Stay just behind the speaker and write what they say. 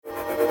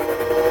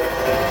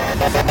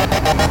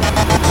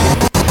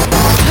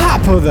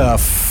Top of the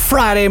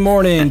Friday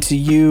morning to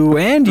you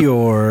and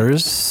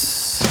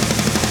yours.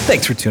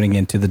 Thanks for tuning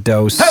in to The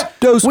Dose.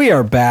 Dose. We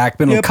are back.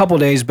 Been a couple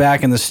days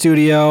back in the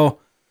studio.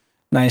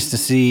 Nice to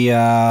see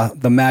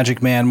the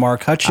Magic Man,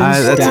 Mark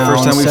Hutchins. That's down the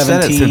first time we've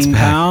said it since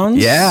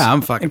pounds. Yeah,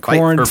 I'm fucking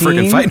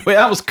fighting. Wait,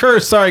 I was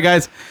cursed. Sorry,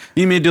 guys.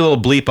 You need me to do a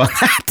little bleep on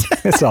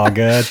that. It's all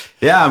good.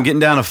 Yeah, I'm getting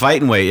down to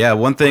fighting weight. Yeah,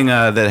 one thing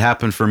that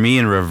happened for me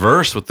in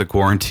reverse with the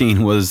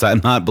quarantine was I'm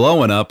not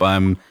blowing up.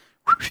 I'm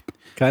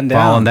Cutting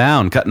down. falling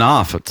down, cutting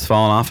off. It's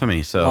falling off of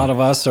me. So A lot of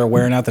us are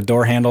wearing out the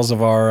door handles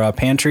of our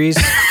pantries.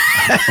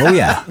 Oh,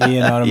 yeah.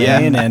 You know what I Yeah.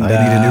 mean? And I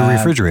need a new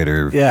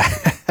refrigerator. Yeah,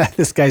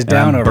 this guy's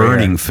down I'm over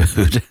burning here.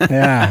 food.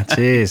 Yeah,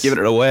 jeez. Giving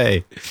it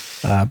away.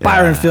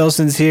 Byron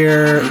Filson's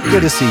here.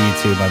 Good to see you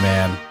too, my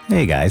man.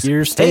 Hey, guys.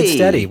 You're stayed Hey.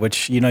 steady,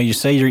 which you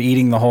say you're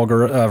eating the whole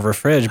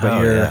fridge, but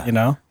Oh, you're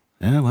yeah.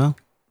 Yeah, well,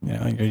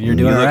 you're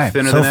doing all look right.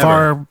 thinner so than ever.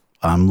 far,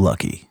 I'm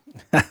lucky.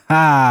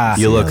 Ah,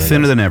 You look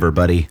thinner than ever,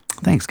 buddy.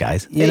 Thanks,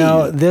 guys.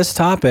 this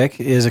topic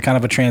is a kind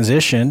of a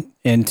transition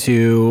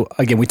into,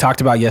 again, we talked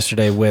about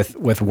yesterday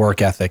with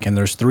work ethic, and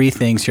there's 3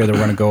 things here that we're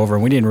going to go over,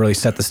 and we didn't really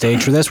set the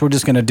stage for this. We're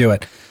just going to do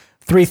it.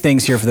 3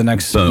 things here for the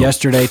next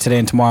yesterday, today,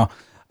 and tomorrow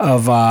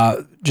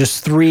of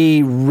just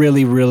 3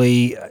 really,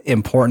 really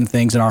important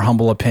things in our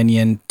humble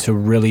opinion to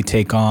really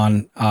take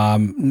on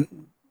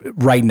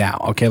right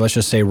now. Okay, let's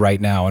just say right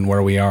now and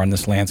where we are in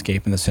this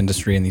landscape, in this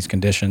industry, in these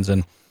conditions.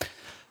 And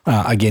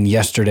again,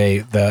 yesterday,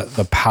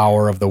 the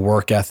power of the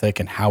work ethic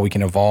and how we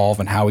can evolve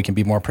and how we can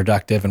be more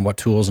productive and what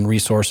tools and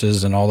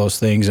resources and all those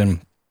things. And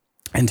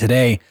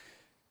today,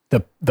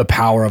 the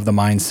power of the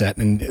mindset.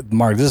 And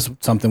Mark, this is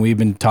something we've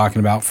been talking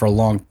about for a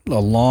long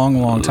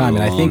time.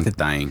 And I think that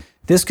dying.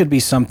 this could be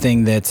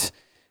something that,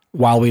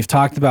 while we've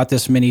talked about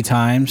this many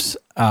times,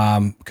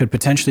 could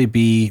potentially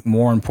be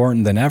more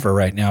important than ever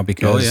right now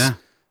because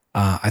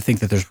I think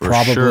that there's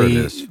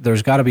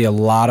there's got to be a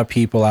lot of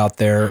people out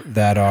there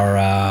that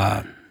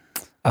are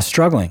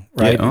struggling,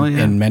 right?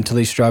 And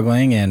mentally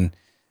struggling. And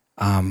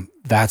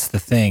that's the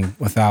thing,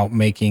 without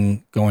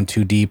going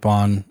too deep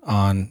on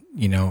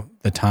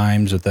the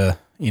times of the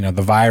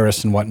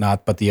virus and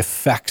whatnot, but the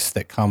effects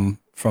that come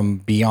from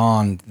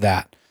beyond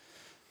that.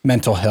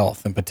 Mental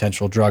health and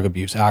potential drug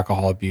abuse,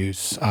 alcohol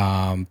abuse,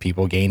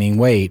 people gaining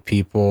weight,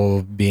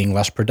 people being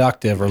less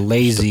productive or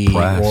lazy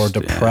or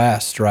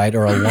depressed, right?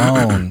 Or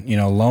alone,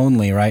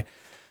 lonely, right?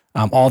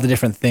 All the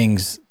different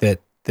things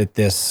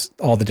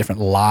all the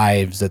different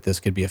lives that this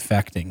could be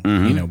affecting,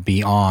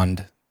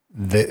 beyond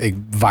the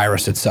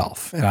virus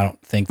itself. And I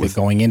don't think that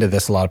going into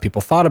this, a lot of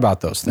people thought about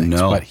those things,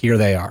 but here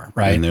they are,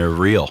 right? And they're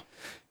real.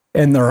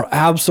 And they're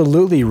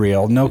absolutely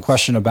real, no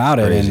question about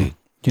it. Crazy.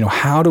 And,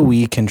 how do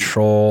we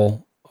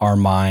control our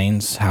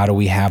minds? How do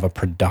we have a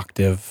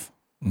productive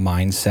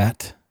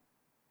mindset?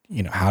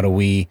 How do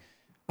we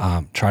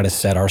try to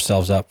set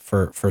ourselves up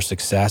for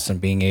success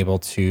and being able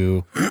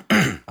to,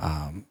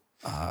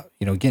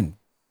 again,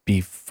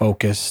 be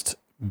focused,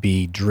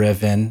 be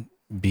driven,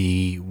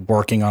 be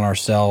working on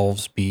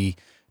ourselves, be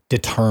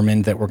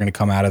determined that we're going to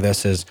come out of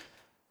this as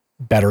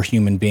better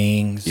human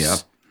beings.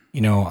 Yep.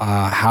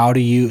 How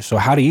do you,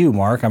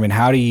 Mark? I mean,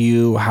 how are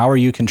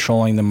you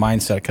controlling the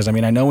mindset? Because I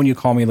know when you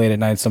call me late at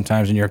night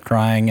sometimes and you're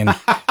crying and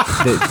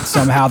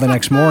somehow the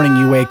next morning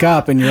you wake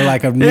up and you're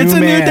like a new man. It's a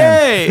new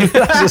day.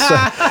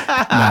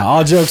 No,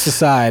 all jokes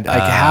aside,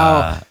 like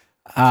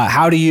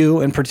how do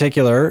you in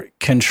particular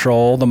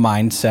control the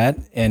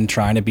mindset in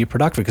trying to be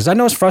productive? Because I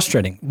know it's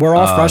frustrating. We're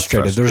all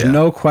frustrated. There's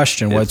no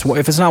question.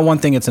 If it's not one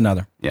thing, it's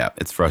another. Yeah,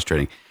 it's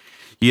frustrating.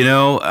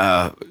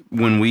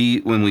 When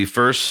we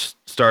first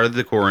started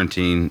the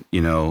quarantine,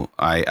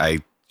 I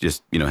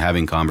just,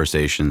 having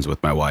conversations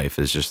with my wife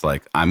is just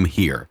like, I'm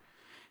here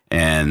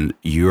and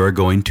you are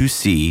going to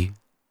see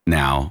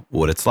now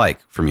what it's like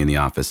for me in the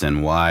office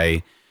and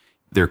why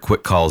there are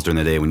quick calls during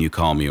the day when you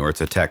call me, or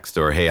it's a text,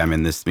 or, hey, I'm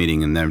in this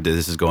meeting and then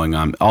this is going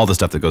on, all the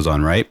stuff that goes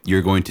on, right?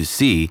 You're going to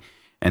see,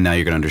 and now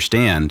you're going to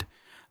understand.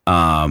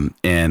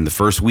 And the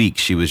first week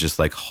she was just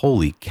like,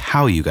 holy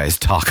cow, you guys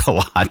talk a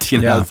lot.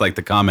 It's like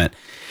the comment.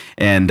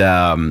 And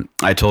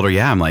I told her,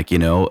 I'm like,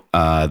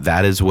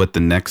 that is what the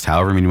next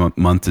however many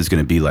months is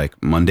going to be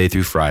like, Monday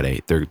through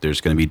Friday.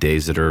 There's going to be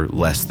days that are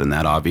less than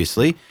that,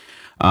 obviously.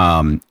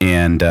 There's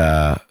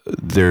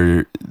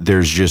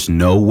just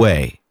no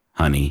way,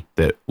 honey,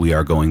 that we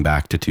are going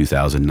back to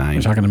 2009.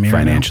 You're talking to me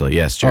financially. Right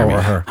now? Yes, Jeremy.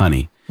 Or her.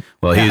 Honey.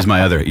 Well, he's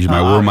my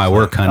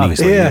work honey.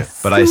 Yeah.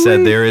 But I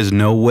said there is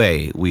no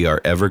way we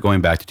are ever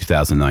going back to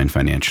 2009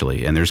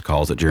 financially. And there's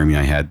calls that Jeremy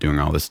and I had doing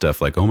all this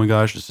stuff like, oh my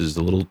gosh, this is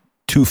a little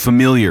too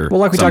familiar. Well,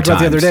 like we talked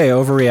about the other day,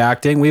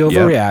 overreacting. We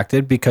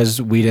overreacted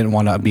because we didn't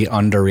want to be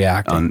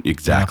underreacting.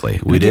 Exactly.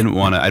 We didn't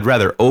want to. I'd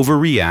rather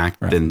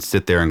overreact than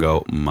sit there and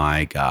go,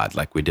 my God,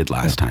 like we did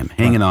last time,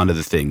 hanging on to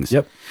the things.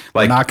 Yep.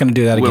 Like, we're not going to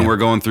do that again. When we're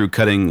going through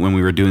cutting, when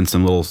we were doing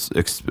some little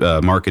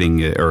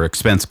marketing or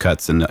expense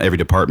cuts in every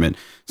department,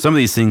 some of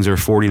these things are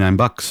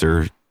 $49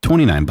 or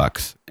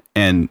 $29,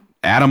 and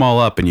add them all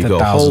up and you go,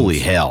 thousands. Holy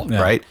hell,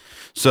 right?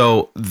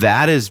 So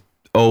that has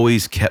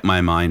always kept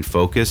my mind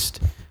focused.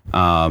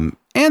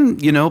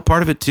 And,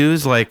 part of it too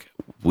is like,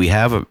 we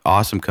have an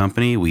awesome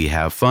company. We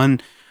have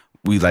fun.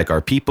 We like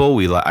our people.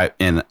 We like,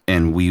 and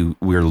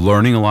we're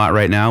learning a lot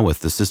right now with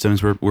the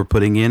systems we're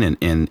putting in,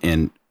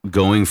 and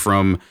going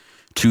from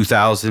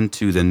 2,000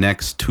 to the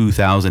next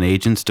 2,000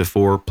 agents to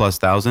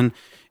 4,000+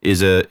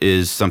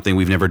 is something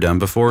we've never done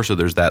before. So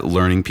there's that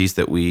learning piece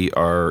that we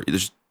are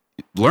just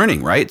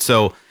learning, right?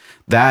 So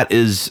that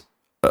is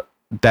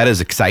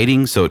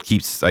exciting. So it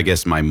keeps, I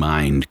guess, my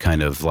mind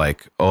kind of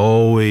like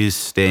always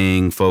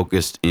staying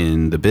focused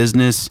in the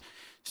business,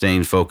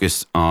 staying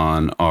focused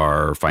on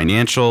our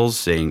financials,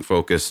 staying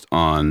focused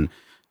on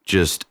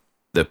just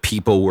the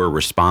people we're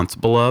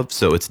responsible of.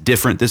 So it's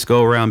different this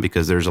go around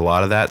because there's a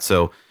lot of that.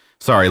 So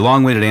sorry,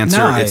 long-winded answer.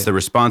 No, it's the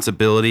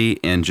responsibility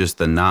and just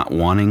the not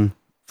wanting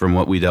from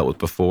what we dealt with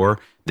before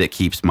that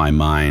keeps my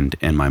mind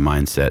and my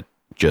mindset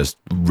just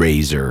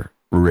razor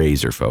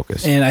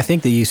focused. And I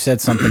think that you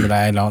said something that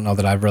I don't know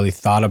that I've really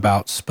thought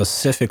about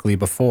specifically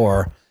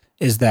before,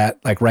 is that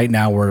like right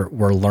now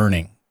we're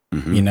learning,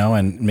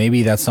 and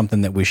maybe that's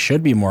something that we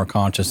should be more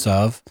conscious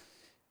of,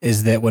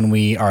 is that when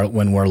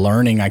we're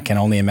learning, I can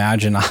only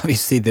imagine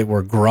obviously that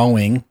we're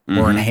growing,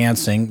 we're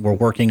enhancing, we're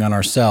working on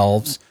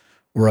ourselves,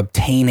 we're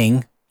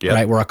obtaining,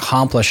 right? We're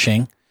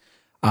accomplishing.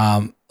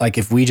 Like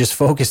if we just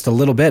focused a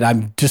little bit,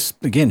 I'm just,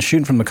 again,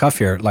 shooting from the cuff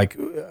here. Like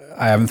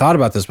I haven't thought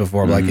about this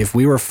before, but like if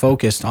we were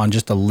focused on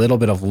just a little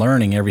bit of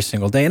learning every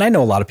single day, and I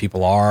know a lot of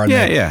people are. And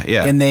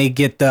and they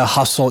get the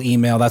Hustle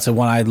email. That's the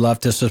one I'd love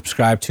to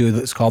subscribe to.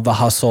 It's called The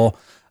Hustle.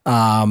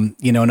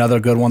 Another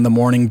good one, The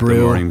Morning Brew.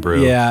 The Morning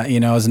Brew. Yeah,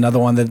 is another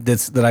one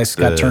that I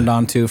got turned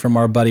on to from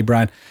our buddy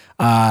Brian,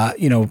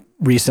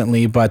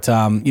 recently. But,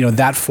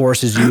 that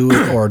forces you,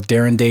 or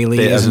Darren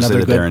Daily is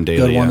another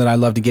good one that I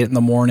love to get in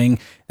the morning.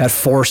 That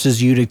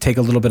forces you to take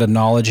a little bit of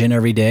knowledge in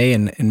every day,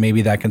 and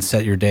maybe that can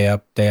set your day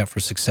up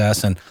for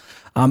success. And,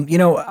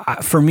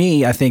 for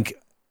me, I think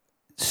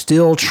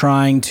still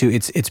trying to,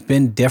 it's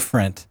been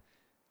different.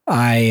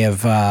 I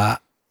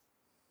have,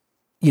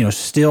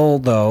 still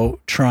though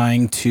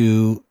trying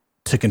to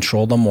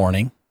control the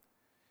morning,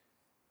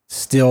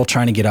 still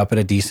trying to get up at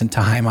a decent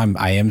time.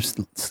 I am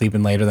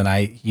sleeping later than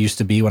I used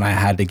to be when I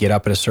had to get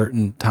up at a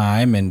certain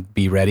time and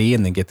be ready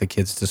and then get the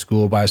kids to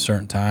school by a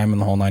certain time and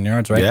the whole 9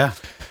 yards, right? Yeah.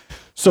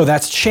 So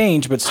that's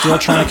changed, but still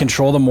trying to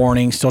control the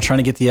morning, still trying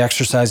to get the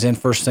exercise in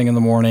first thing in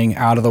the morning,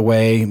 out of the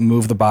way,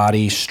 move the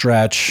body,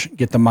 stretch,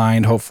 get the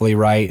mind hopefully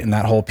right, and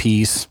that whole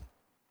piece.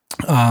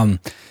 And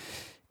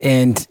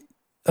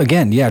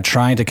again,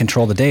 trying to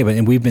control the day,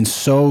 and we've been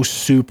so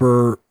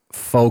super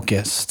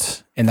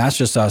focused, and that's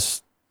just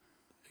us.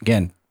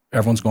 Again,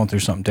 everyone's going through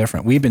something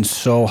different. We've been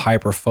so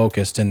hyper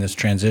focused in this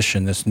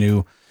transition, this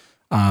new,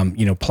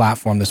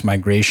 platform, this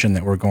migration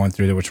that we're going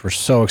through, which we're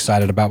so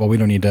excited about. But we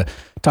don't need to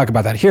talk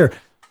about that here.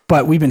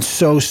 But we've been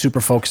so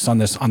super focused on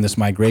this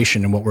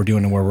migration and what we're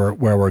doing and where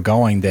we're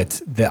going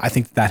that I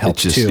think that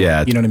helps too.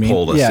 Yeah, you know what I mean?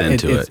 Pulled us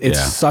into it.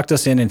 It's sucked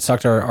us in and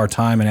sucked our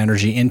time and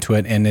energy into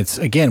it. And it's,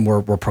 again,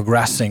 we're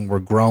progressing, we're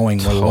growing,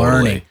 we're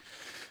learning.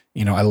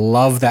 I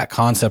love that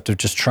concept of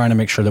just trying to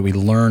make sure that we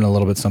learn a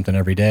little bit something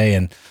every day.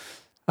 And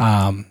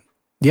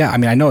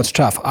I know it's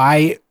tough.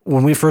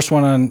 When we first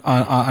went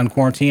on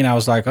quarantine, I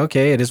was like,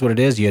 okay, it is what it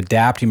is. You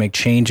adapt, you make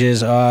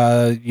changes,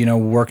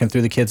 working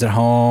through the kids at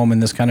home in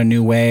this kind of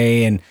new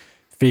way and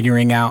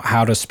figuring out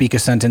how to speak a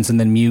sentence and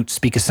then mute,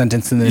 speak a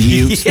sentence and then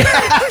mute.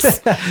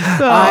 Yes.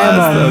 I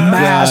am a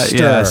master.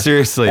 Yeah,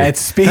 seriously. At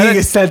speaking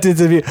a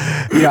sentence of you.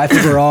 I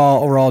think we're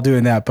all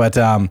doing that. But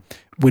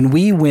when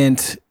we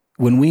went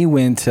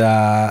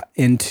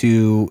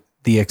into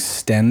the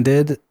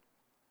extended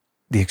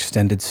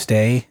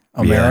stay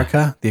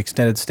America, the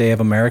extended stay of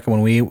America, at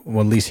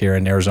least here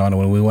in Arizona,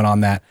 when we went on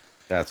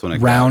that's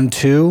when round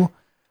 2,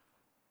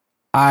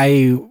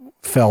 I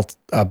felt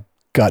a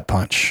gut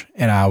punch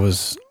and I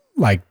was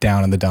like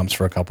down in the dumps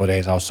for a couple of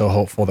days. I was so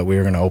hopeful that we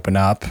were going to open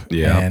up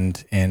and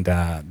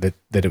that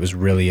it was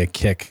really a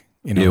kick.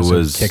 It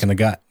was a kick in the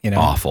gut.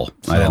 Awful.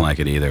 So, I didn't like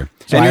it either.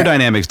 And your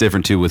dynamic's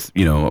different too with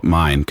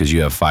mine, because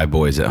you have 5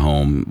 boys at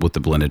home with the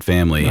blended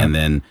family, right. And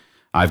then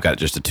I've got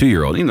just a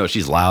 2-year-old. Even though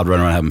she's loud,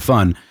 running around having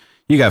fun,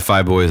 you got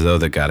 5 boys though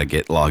that got to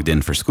get logged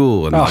in for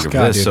school and log in for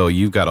this. Dude. So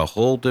you've got a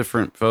whole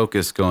different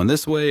focus going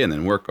this way and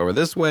then work over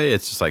this way.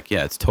 It's just like,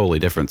 it's totally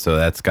different. So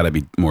that's got to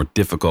be more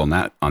difficult on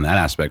that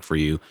aspect for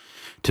you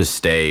to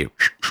stay,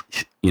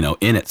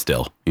 in it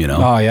still.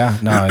 Oh yeah,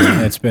 no,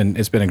 it's been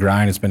a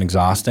grind. It's been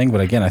exhausting.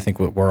 But again, I think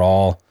we're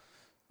all,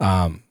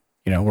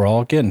 we're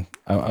all again.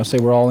 I would say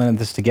we're all in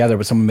this together.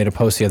 But someone made a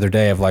post the other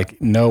day of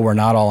like, no, we're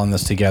not all in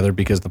this together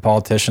because the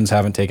politicians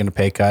haven't taken a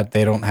pay cut.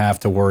 They don't have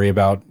to worry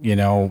about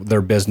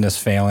their business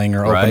failing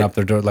or open up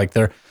their door. Like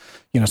they're,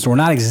 so we're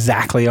not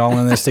exactly all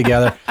in this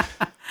together.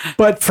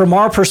 But from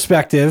our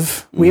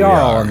perspective, we are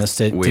all in this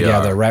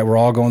together, right? We're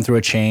all going through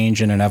a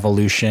change and an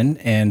evolution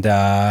and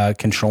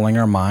controlling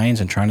our minds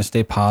and trying to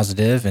stay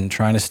positive and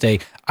trying to stay.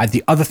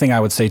 The other thing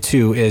I would say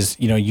too is,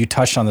 you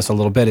touched on this a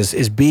little bit,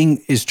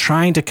 is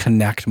trying to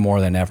connect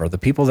more than ever. The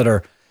people that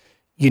are,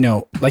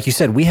 like you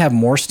said, we have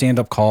more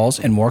stand-up calls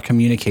and more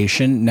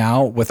communication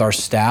now with our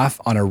staff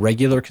on a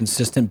regular,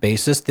 consistent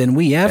basis than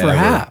we ever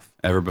have.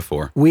 Ever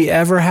before. We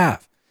ever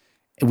have.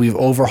 We've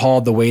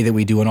overhauled the way that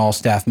we do an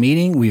all-staff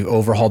meeting. We've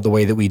overhauled the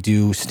way that we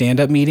do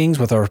stand-up meetings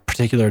with our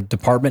particular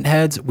department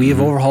heads. We have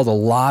overhauled a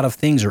lot of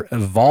things or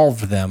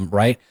evolved them,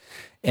 right?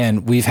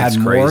 And we've had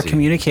more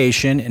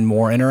communication and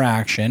more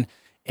interaction.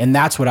 And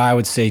that's what I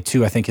would say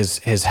too, I think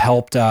has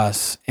helped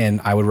us,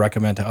 and I would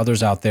recommend to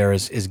others out there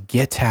is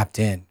get tapped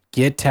in.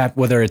 Get tapped,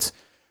 whether it's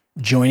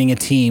joining a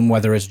team,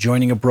 whether it's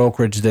joining a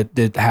brokerage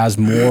that has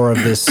more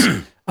of this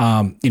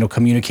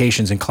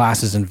communications and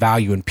classes and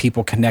value and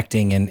people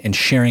connecting and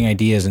sharing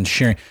ideas and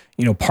sharing,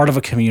 part of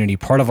a community,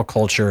 part of a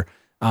culture,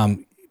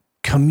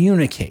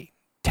 communicate,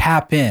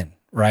 tap in,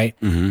 right?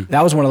 Mm-hmm.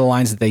 That was one of the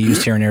lines that they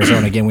used here in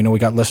Arizona. Again, we know we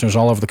got listeners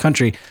all over the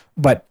country,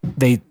 but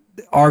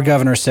our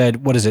governor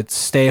said, what is it?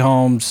 Stay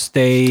home,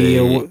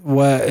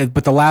 what?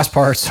 But the last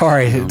part,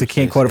 sorry, I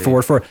can't quote it for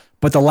word for it,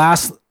 but the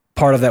last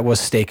part of that was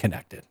stay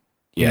connected,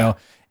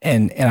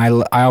 And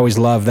I always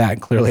love that.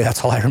 And clearly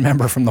that's all I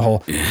remember from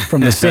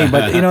the same.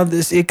 But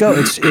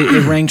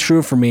it rang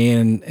true for me,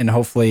 and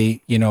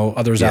hopefully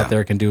others out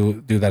there can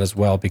do that as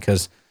well,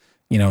 because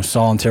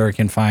solitary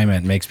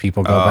confinement makes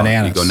people go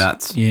bananas. You go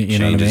nuts. You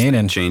know what I mean?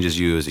 And changes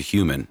you as a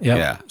human. Yep.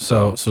 Yeah.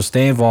 So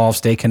stay involved,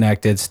 stay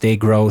connected, stay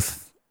growth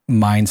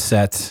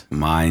mindset.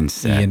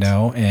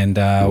 And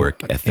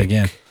work ethic.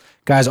 Again,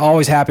 guys,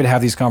 always happy to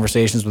have these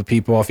conversations with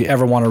people. If you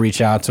ever want to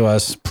reach out to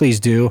us, please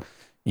do.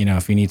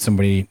 If you need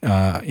somebody,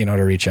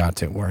 to reach out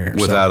to, we're here.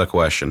 Without a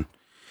question.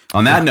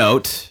 On that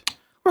note,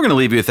 we're going to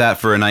leave you with that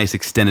for a nice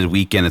extended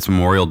weekend. It's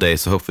Memorial Day,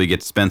 so hopefully you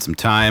get to spend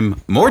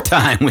more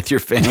time with your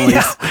families.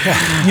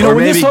 Yeah.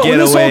 When this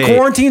whole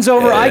quarantine's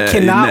over, I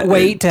cannot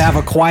wait to have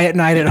a quiet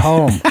night at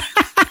home.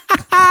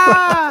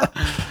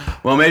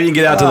 Well, maybe you can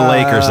get out to the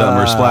lake or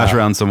something, or splash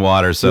around some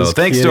water. So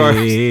thanks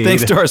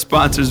to our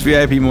sponsors,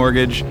 VIP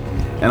Mortgage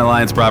and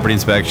Alliance Property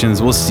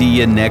Inspections. We'll see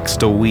you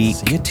next week.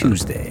 See you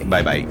Tuesday.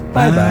 Bye-bye.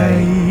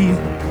 Bye-bye.